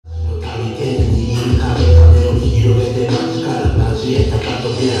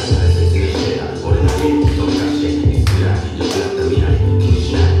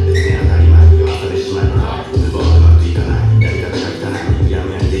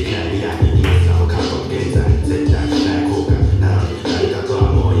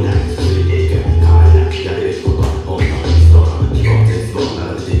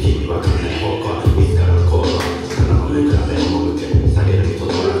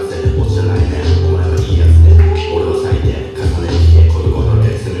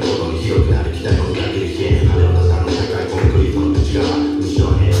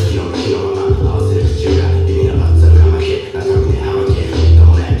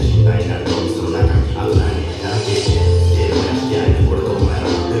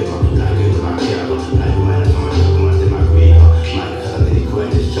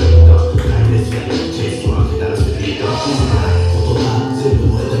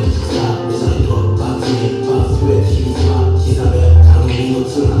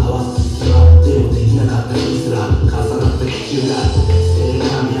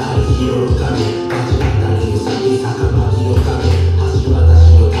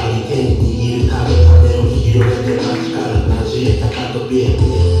like a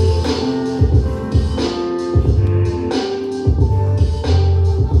bitch.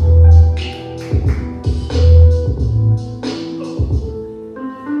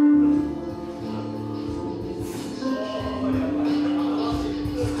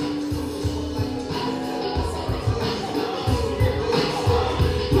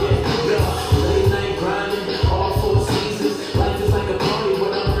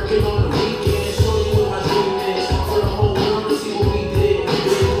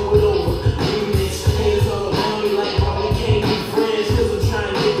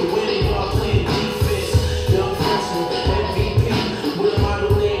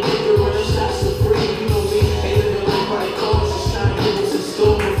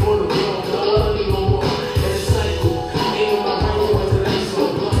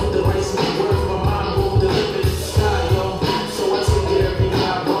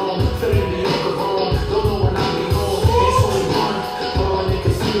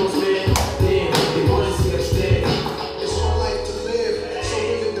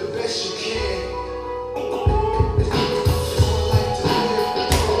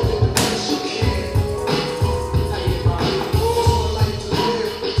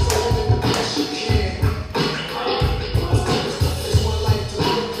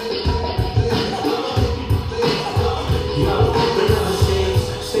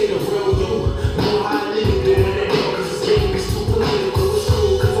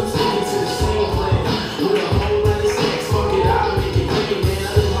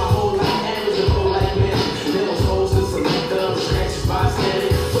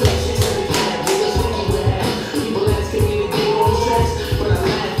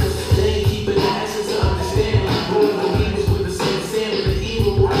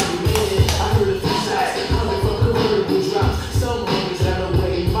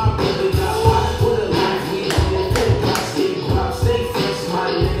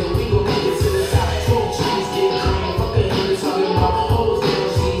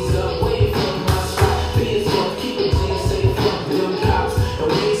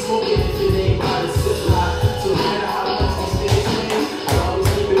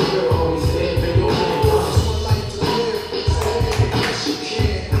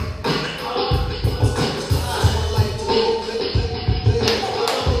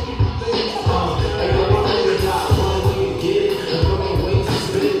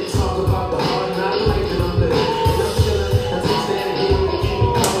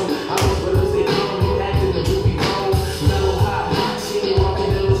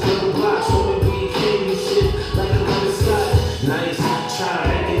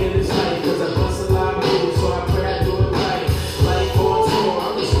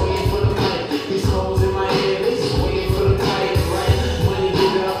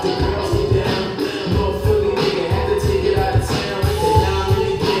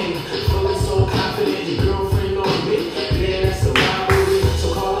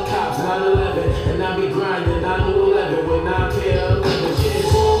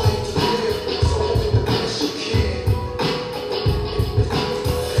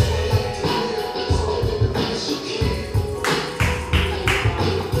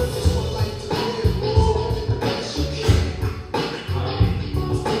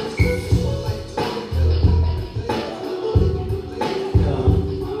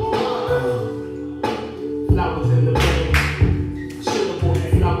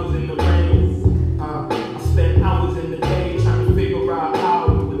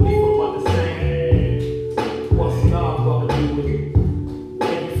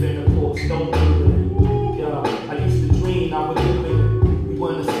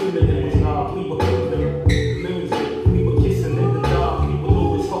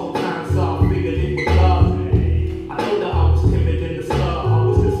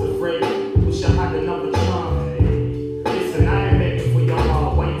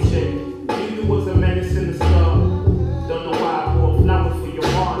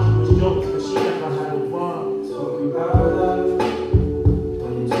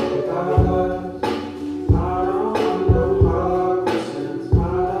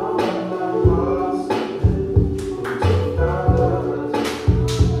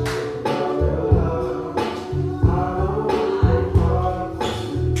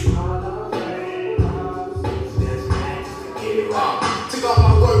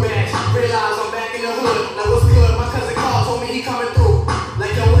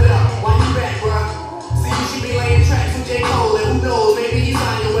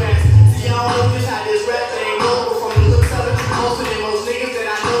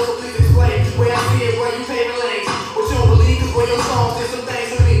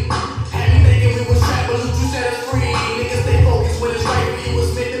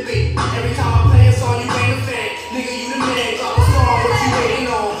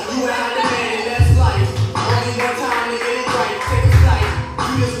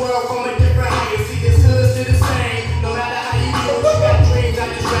 world from a different height. See, this hood's still the same. No matter how you do it, you got dreams, I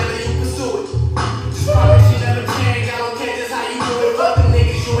just rather you pursue it. Just promise you never change, I don't care just how you do it. Fuck the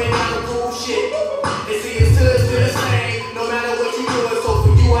niggas, you ain't gotta prove shit. And see, this hood's still the same. No matter what you do it, so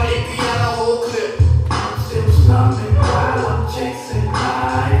for you I empty out a whole clip. I'm still slumming while I'm chasing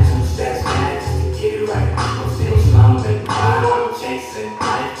high. 2 steps back just to get it right. I'm still slumming while I'm chasing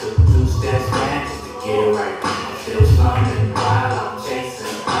high. 2 steps back just to get it right. I'm still slumming while I'm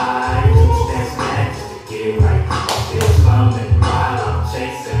chasing high. 2 steps back just to get it right. I'm still slumming while I'm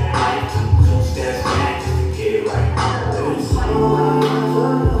chasing high. 2 steps back just to get it right. It's all I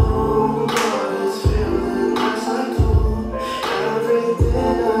ever know, but it's feeling nice like home. Everything I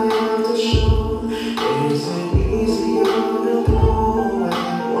have to show isn't easy on the road.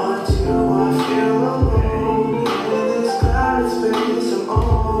 Why do I feel alone in this crowded space? I'm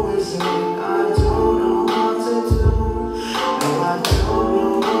always in. I don't know what to do. No, I don't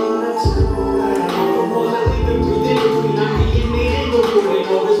know what to do. I leave them breathing between. I'm being made and rewarded.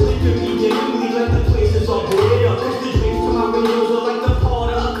 Always liquor me genuinely like the place is all boarded up. Cause the dreams to my windows are like the part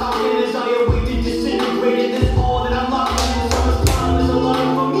of a coffin as I await to disintegrate in this hall that I'm locked in. The summer's time is a lot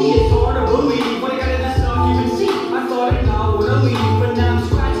for me. It's hard to believe, but I got it, that's not even see. I thought I not wanna leave, but now I'm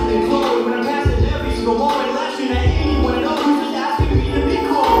scratching and clawing when I'm passing every single moment, lashing at anyone and always just asking me to be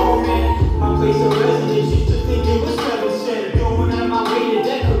calm. Man, my place of residence used to think it was 7 cent. Going out my way to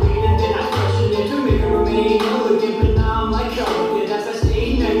decorate, and then I question it to make it remain elegant. But now I'm like elegant as I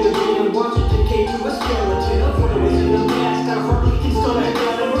stay negligent and watch it decay to a skeleton of what it was in the past. I hardly can start that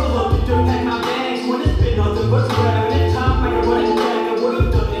gun and reluctant to pack my bags when it's been nothing but sweat. And in time I can run it back, I would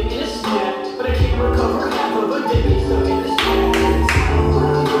have done it in a snap, but I can't recover half of a day stuck in this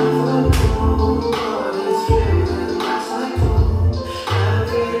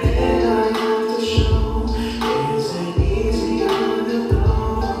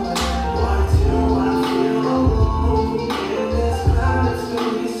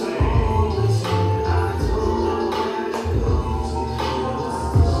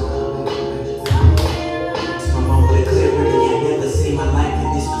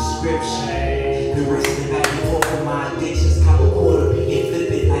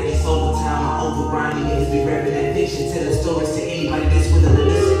telling stories to anybody that's willing to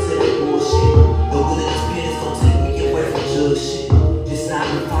listen to that bullshit. No willing experience don't take me away from judge shit. Just 9 to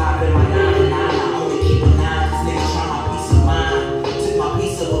 5 and my 9 to 9. I only keep a 9 cause niggas try my peace of mind. Took my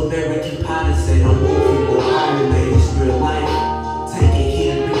piece of American pie and said I'm moving, but I made this real life. Take it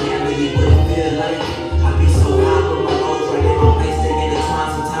here in reality, what it feel like. I be so high with my nose right in my face, they get the time.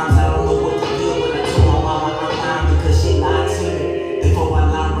 Sometimes I don't know what to do, but I told my mama I'm lying because she lied to me. Before I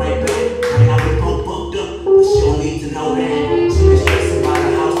lie right back, and I've been booked up, but she don't need to know that. She been stressing by the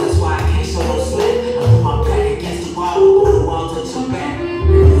house, that's why I can't show no sweat. I put my back against the wall, but the wall touch your back.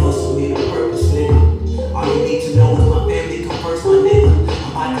 Really hustle me the purpose, nigga. All you need to know is my family come first, my nigga.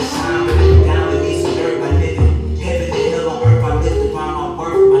 I'm about to shine, but I'm down to need some dirt, my nigga. Heaven and hell on earth, I live to find my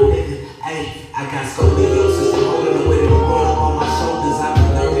worth, my nigga. Hey, I got scoliosis, I'm holding the weight of the world up on my shoulders. I've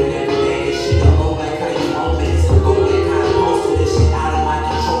been learning every day, and shit don't go like how you want it. It's don't go like how I'm supposed to. This shit out of my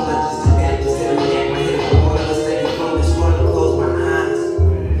control, I just adapt, just react. My head on water, I stay flow, it's hard to close my eyes.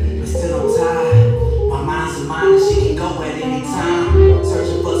 But still I'm tired, my mind's a mind and she can go at any time.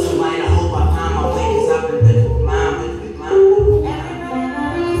 Searching for some light, I hope I find my way, cause I've been living blind, living blind, living blind.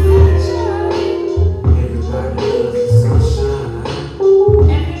 Everybody loves the sunshine.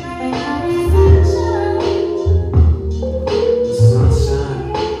 The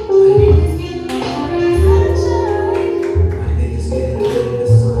sunshine. My niggas getting good in the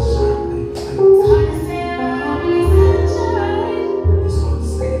sunshine. It's gonna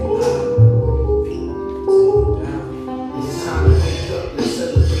stay alive. It's time to wake up, let's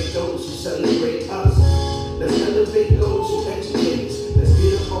celebrate those who celebrate us. Let's elevate those who educate us. Let's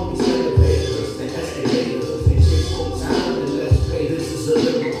get up on these elevators and escalators and chase more time and let's pay. This is a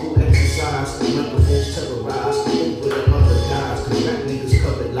lyrical exercise. The microphones terrorize over the other guys. Cause rap niggas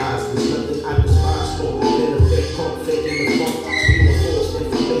covered lies. There's nothing I despise for than a fake punk, faking the funk. Spewing false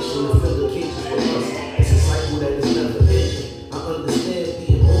information to fill the cages for us. It's a cycle that is never ending. I understand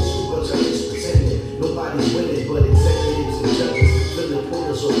being old school, but I'm just pretending. Nobody's winning but executives and judges. Filling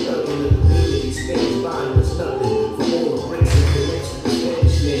corners or thugging the community. Stands by and it's nothing. For all the breaks and connects with the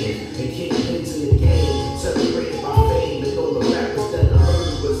Spanish name. And kick into the game. Celebrated by fame. And all the rappers that I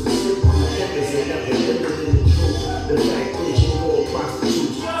heard was the simple rappers and never ended in the truth. The fact is you all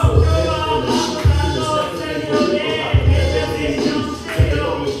prostitutes. For a penny on the shoot. There's nothing they believe about the better than you. Taking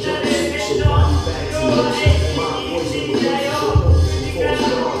on the jumpsuits or body bags and lotion. My poison with lotion. False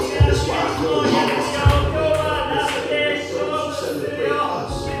stars. That's why I grow up. Let's celebrate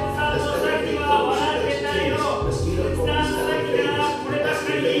us.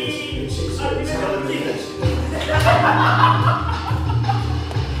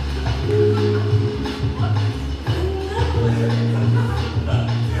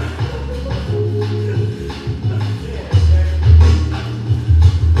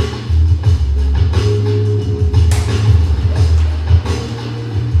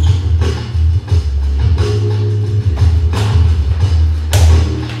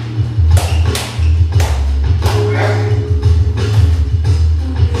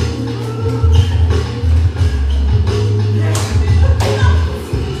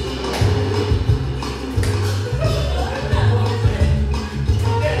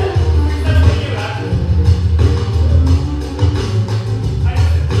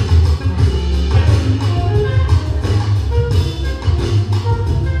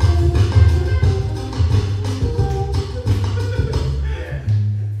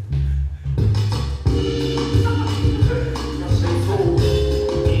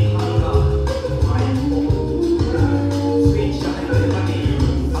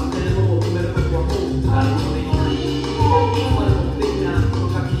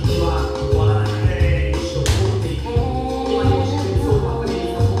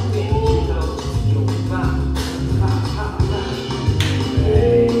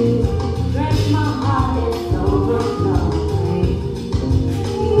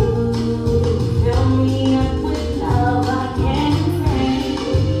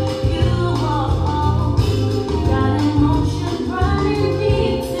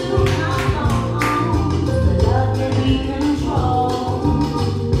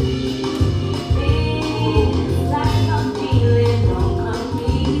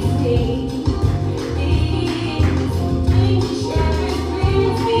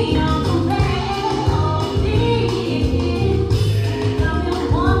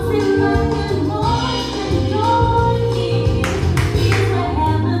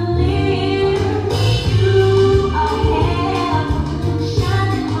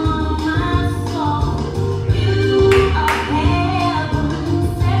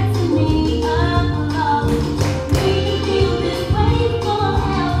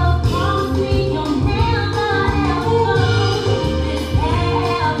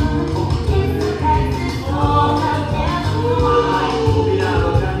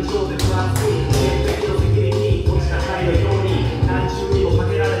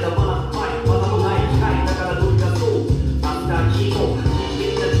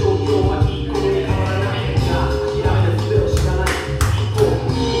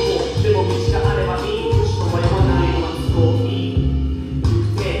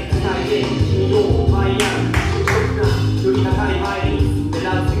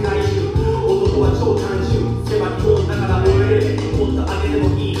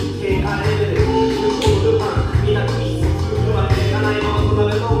 もいい警戒レベル無効ルパン見たくいいうまくいかないままと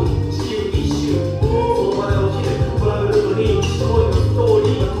なるの地球一周その場で起きるトラブルとリンク恋のストー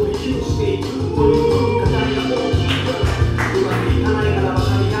リーが飛び級していくという文化体が大きいうまくいかないから分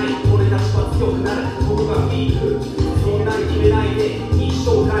かりない俺たちは強くなるここがピークそんなに決めないでいい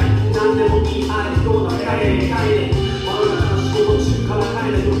紹介何でもいいあえるような帰れ帰れ真夜中の仕事中から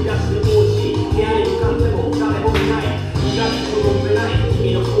帰れ呼び出して王子部屋に向かっても誰もいない意外と呼んでない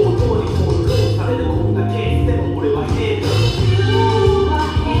君の行動にコントロールされるこんなケースでも俺は平気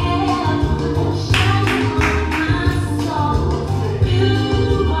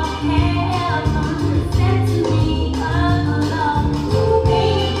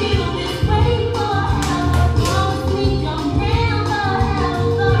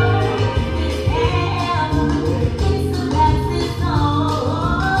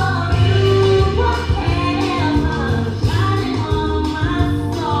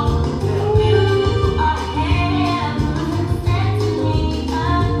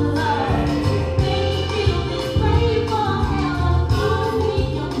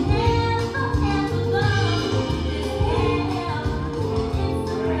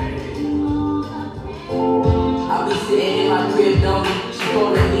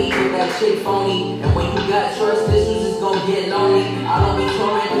Shit phony, and when you got trust issues, it's gon' get lonely. I don't be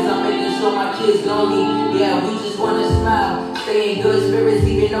touring cause I'm making sure my kids lonely. Yeah, we just wanna smile, stay in good spirits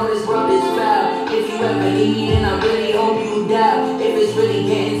even though this world is foul. If you ever need me, then I really hope you die. If it's really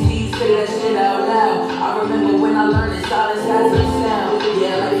getting to you, say that shit out loud. I remember when I learned that silence has some sound.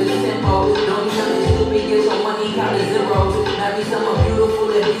 Yeah, life is simple, don't do nothing stupid, get your money count to zeros. Marry someone beautiful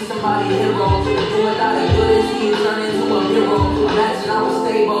and be somebody hero. And do a lot of good and see you turn into a hero. Imagine I was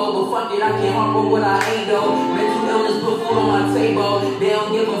stable, but fuck it, I can't harp on what I ain't though. Mental illness put food on my table. They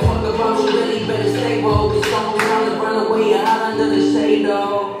don't give a fuck about you, really better stay woke. It's almost time to run away and hide under the shade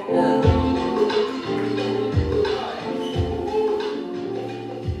though. Yeah.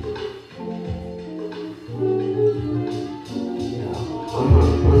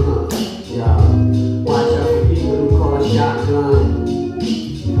 Watch out for people who call a shotgun.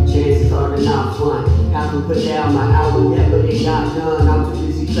 Chances are they're not fun. Haven't put down my album yet, but it got done. I'm too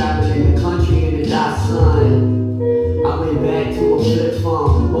busy traveling the country in the dot sun. I went back to a flip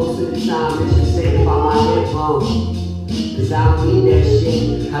phone. Most of the time it's just saved by my hip bone. Cause I don't need that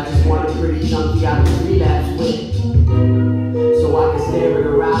shit. I just want a pretty junkie I can relapse with. So I can stare at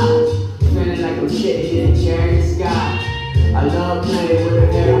her eyes, feeling like I'm sitting in a chair in the sky. I love playing